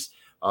years,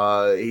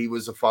 he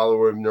was a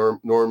follower of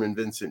Norman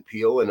Vincent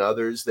Peale and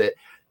others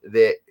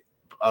that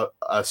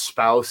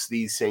espouse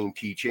these same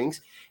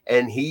teachings,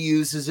 and he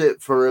uses it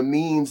for a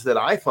means that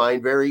I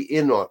find very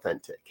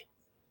inauthentic.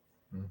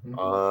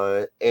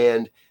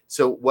 And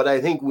so what I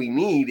think we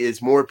need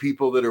is more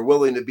people that are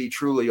willing to be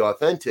truly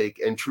authentic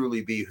and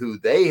truly be who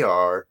they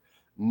are,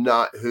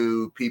 not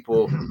who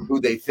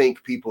they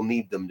think people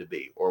need them to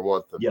be or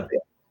want them to be.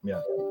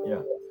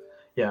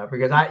 Yeah.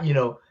 Because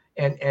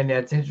and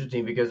that's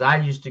interesting, because I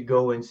used to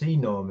go and see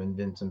Norman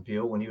Vincent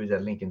Peale when he was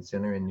at Lincoln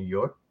Center in New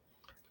York.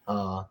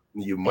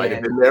 You might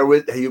have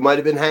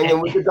been hanging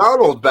with the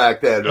Donald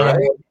back then, right?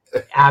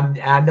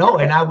 I know,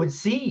 and I would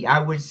see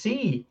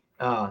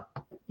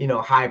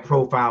high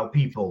profile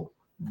people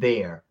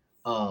there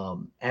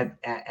at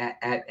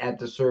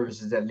the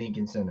services at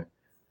Lincoln Center.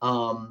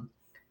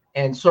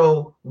 And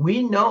so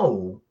we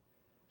know,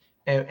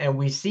 and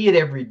we see it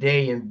every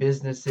day in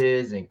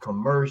businesses and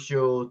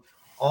commercials,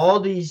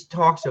 all these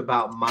talks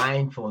about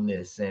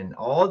mindfulness and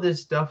all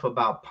this stuff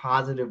about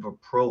positive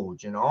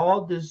approach and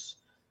all this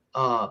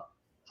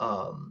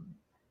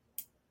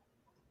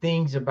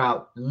things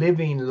about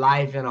living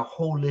life in a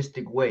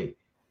holistic way.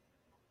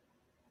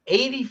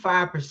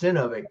 85%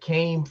 of it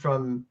came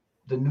from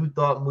the New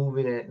Thought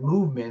movement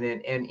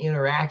and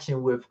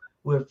interaction with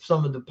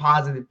some of the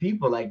positive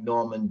people like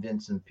Norman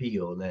Vincent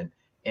Peale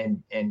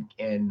and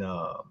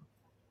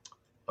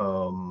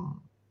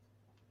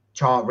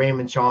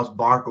Raymond Charles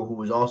Barker, who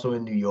was also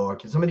in New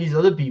York, and some of these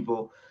other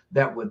people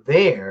that were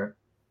there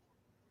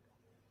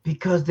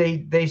because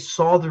they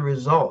saw the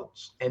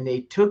results and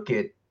they took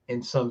it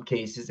in some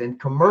cases and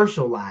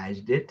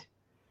commercialized it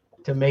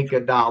to make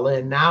 $1,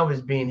 and now it's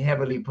being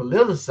heavily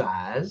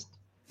politicized.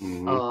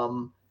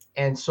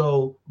 And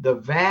so the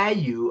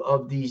value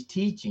of these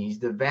teachings,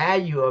 the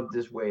value of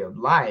this way of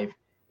life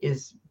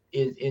is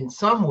in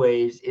some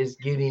ways is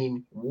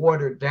getting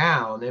watered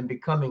down and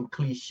becoming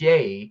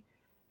cliche.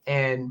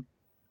 And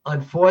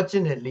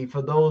unfortunately,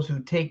 for those who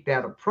take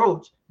that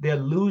approach, they're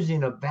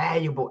losing a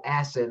valuable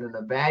asset and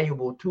a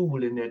valuable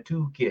tool in their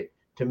toolkit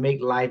to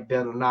make life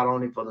better, not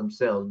only for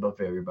themselves, but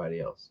for everybody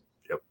else.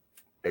 Yep,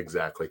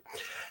 exactly.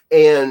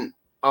 And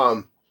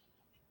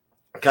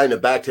kind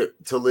of back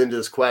to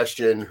Linda's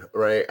question,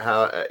 right?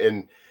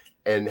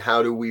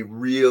 How do we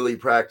really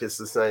practice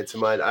the science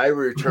of mind? I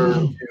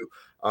return to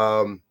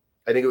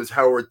I think it was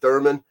Howard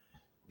Thurman,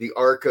 the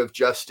arc of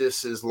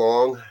justice is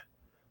long,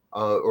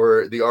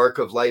 or the arc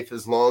of life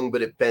is long,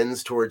 but it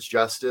bends towards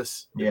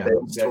justice. Yeah,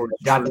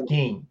 Dr.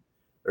 King.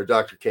 Or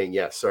Dr. King,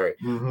 yes, sorry.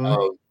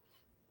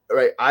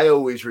 Right, I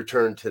always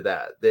return to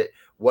that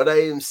what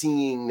I am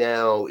seeing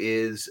now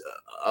is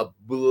a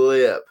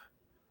blip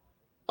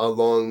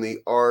along the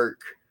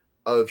arc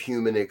of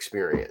human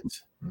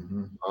experience.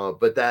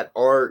 But that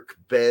arc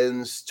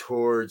bends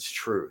towards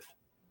truth.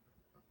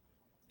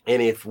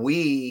 And if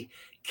we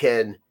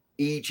can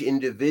each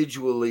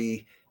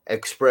individually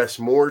express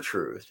more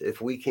truth,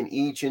 if we can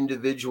each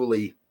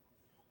individually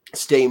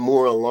stay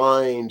more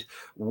aligned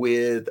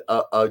with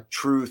a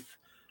truth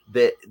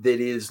that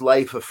is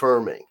life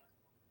affirming,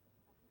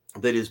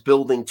 that is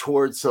building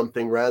towards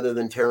something rather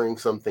than tearing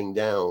something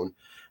down,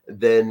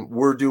 then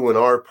we're doing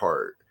our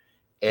part.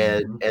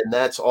 And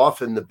that's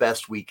often the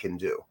best we can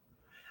do.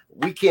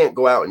 We can't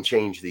go out and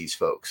change these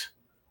folks.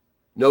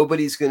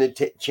 Nobody's going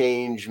to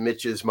change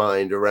Mitch's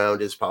mind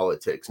around his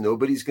politics.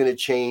 Nobody's going to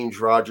change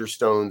Roger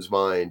Stone's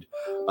mind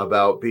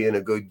about being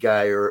a good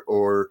guy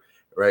or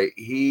right.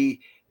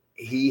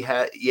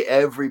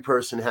 Every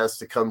person has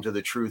to come to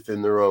the truth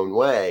in their own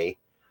way.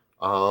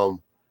 Or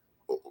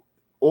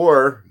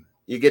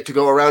you get to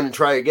go around and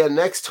try again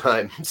next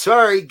time.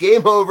 Sorry,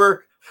 game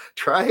over.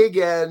 Try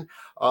again.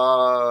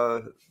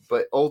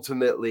 But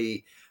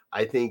ultimately,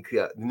 I think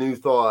New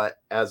Thought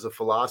as a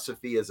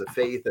philosophy, as a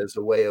faith, as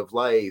a way of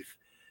life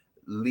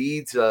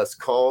leads us,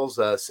 calls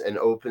us, and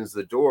opens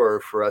the door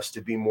for us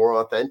to be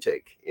more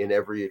authentic in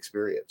every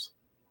experience.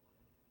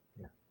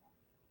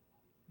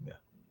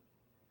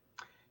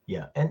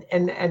 Yeah.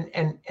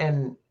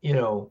 And you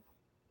know,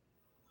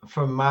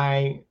 from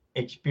my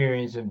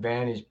experience and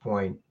vantage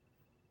point,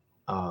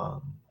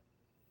 the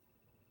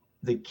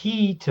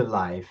key to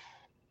life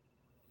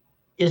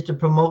is to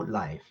promote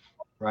life,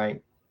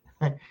 right?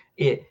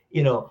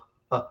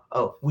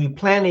 We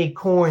plant a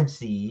corn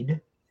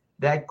seed.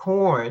 That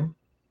corn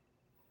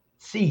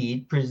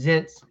seed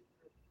presents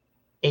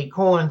a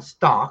corn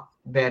stalk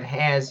that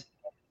has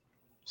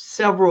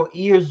several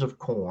ears of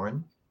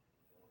corn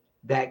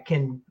that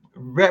can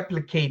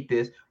replicate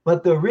this,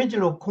 but the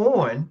original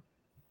corn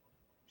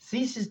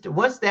ceases to,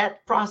 once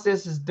that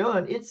process is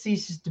done, it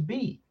ceases to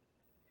be.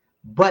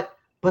 But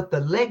the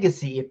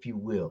legacy, if you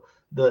will,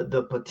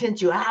 the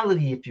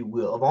potentiality, if you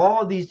will, of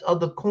all these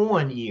other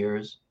corn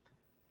ears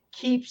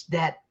keeps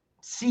that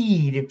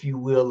seed, if you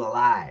will,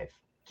 alive,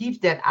 keeps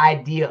that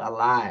idea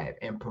alive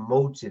and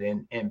promotes it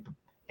and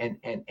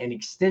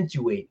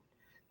accentuate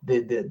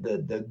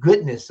the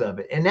goodness of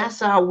it. And that's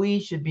how we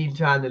should be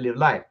trying to live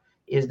life,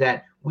 is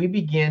that we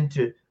begin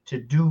to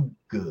do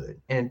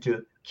good and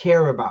to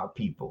care about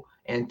people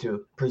and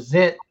to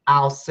present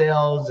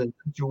ourselves and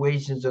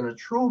situations in a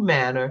true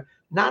manner,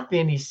 not for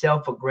any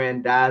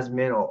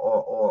self-aggrandizement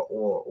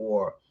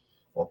or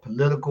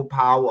political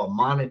power or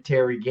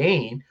monetary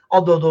gain,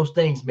 although those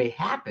things may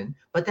happen,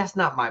 but that's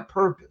not my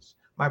purpose.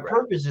 My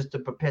purpose is to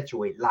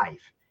perpetuate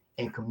life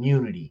and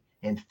community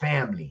and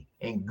family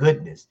and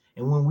goodness.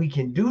 And when we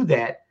can do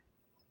that,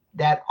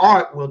 that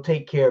art will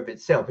take care of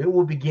itself. It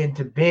will begin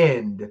to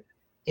bend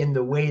in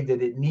the way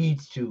that it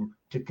needs to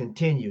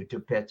continue to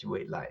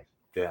perpetuate life.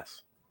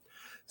 Yes.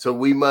 So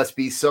we must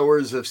be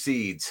sowers of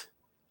seeds.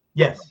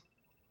 Yes.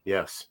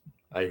 Yes,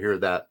 I hear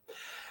that.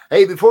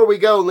 Hey, before we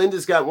go,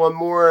 Linda's got one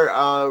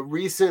more.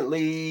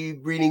 Recently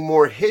reading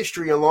more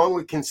history along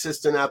with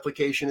consistent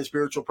application of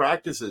spiritual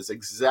practices.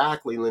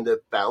 Exactly, Linda.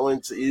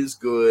 Balance is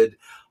good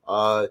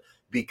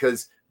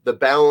because the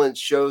balance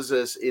shows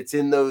us it's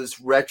in those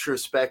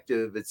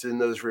retrospective, it's in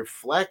those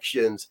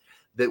reflections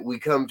that we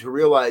come to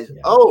realize,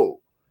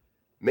 oh,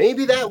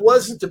 maybe that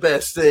wasn't the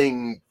best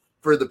thing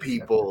for the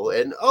people.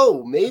 And,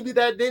 oh, maybe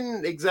that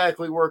didn't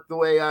exactly work the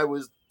way I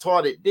was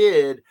taught it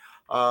did.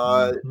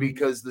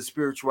 Because the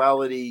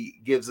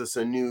spirituality gives us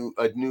a new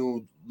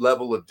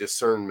level of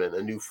discernment,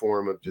 a new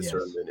form of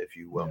discernment, if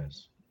you will.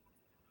 Yes.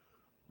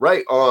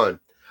 Right on.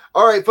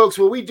 All right, folks.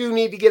 Well, we do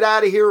need to get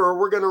out of here or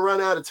we're going to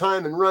run out of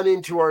time and run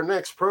into our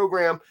next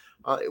program.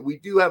 We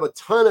do have a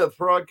ton of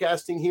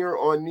broadcasting here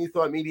on New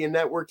Thought Media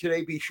Network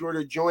today. Be sure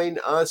to join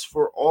us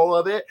for all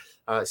of it.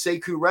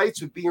 Sekou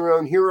Writes with Be Your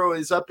Own Hero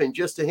is up in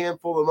just a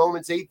handful of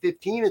moments.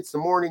 8:15. It's the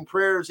morning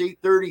prayers.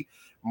 8:30.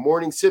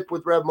 Morning Sip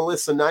with Rev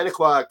Melissa, 9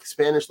 o'clock.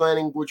 Spanish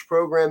language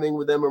programming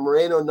with Emma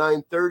Moreno,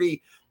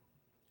 9:30.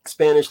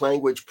 Spanish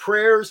language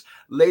prayers.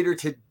 Later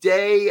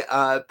today,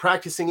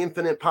 Practicing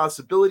Infinite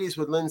Possibilities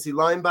with Lindsay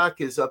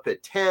Leinbach is up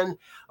at 10.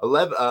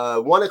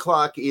 1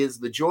 o'clock is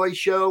The Joy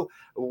Show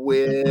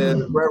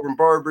with Reverend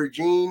Barbara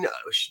Jean.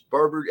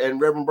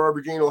 Reverend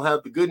Barbara Jean will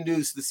have the good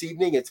news this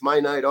evening. It's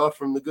my night off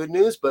from the good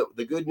news, but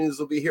the good news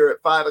will be here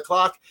at 5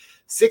 o'clock.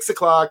 6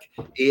 o'clock,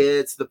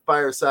 it's the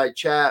Fireside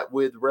Chat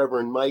with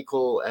Reverend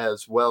Michael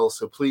as well.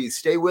 So please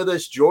stay with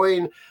us.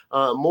 Join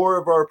more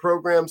of our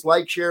programs.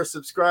 Like, share,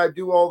 subscribe,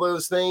 do all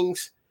those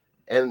things.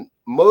 And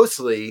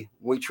mostly,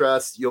 we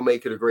trust you'll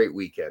make it a great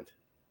weekend.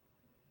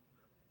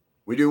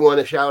 We do want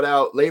to shout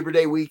out Labor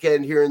Day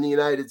weekend here in the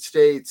United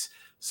States.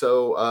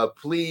 So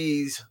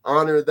please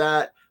honor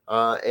that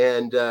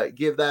and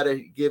give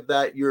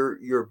that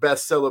your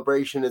best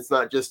celebration. It's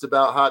not just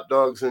about hot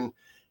dogs and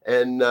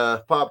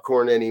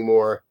popcorn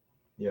anymore.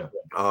 Yeah.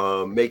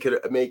 Make it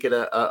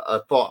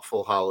a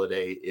thoughtful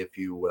holiday, if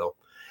you will.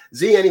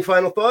 Z, any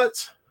final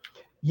thoughts?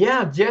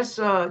 Yeah, just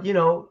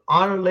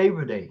honor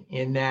Labor Day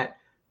in that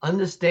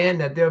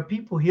understand that there are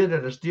people here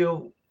that are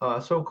still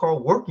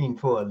so-called working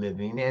for a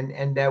living,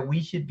 and that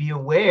we should be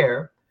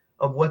aware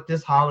of what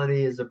this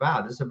holiday is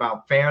about. It's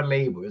about fair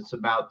labor. It's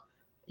about,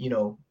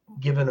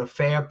 giving a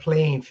fair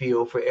playing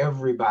field for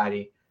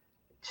everybody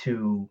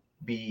to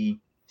be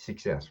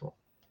successful.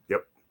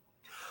 Yep.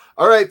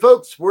 All right,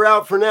 folks, we're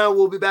out for now.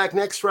 We'll be back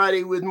next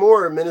Friday with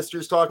more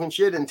Ministers Talking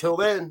Shit. Until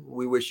then,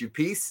 we wish you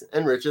peace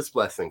and richest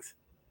blessings.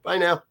 Bye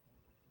now.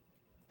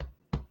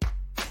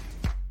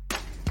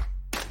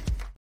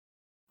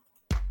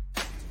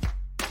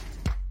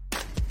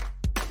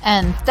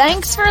 And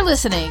thanks for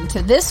listening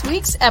to this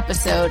week's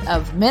episode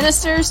of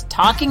Ministers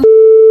Talking.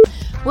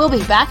 We'll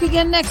be back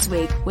again next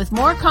week with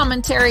more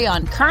commentary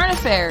on current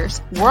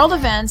affairs, world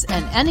events,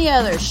 and any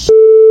other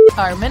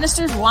our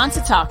ministers want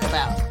to talk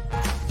about.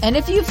 And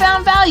if you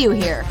found value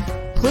here,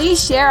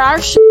 please share our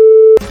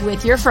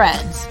with your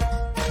friends.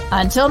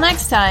 Until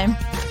next time,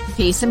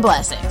 peace and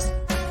blessings.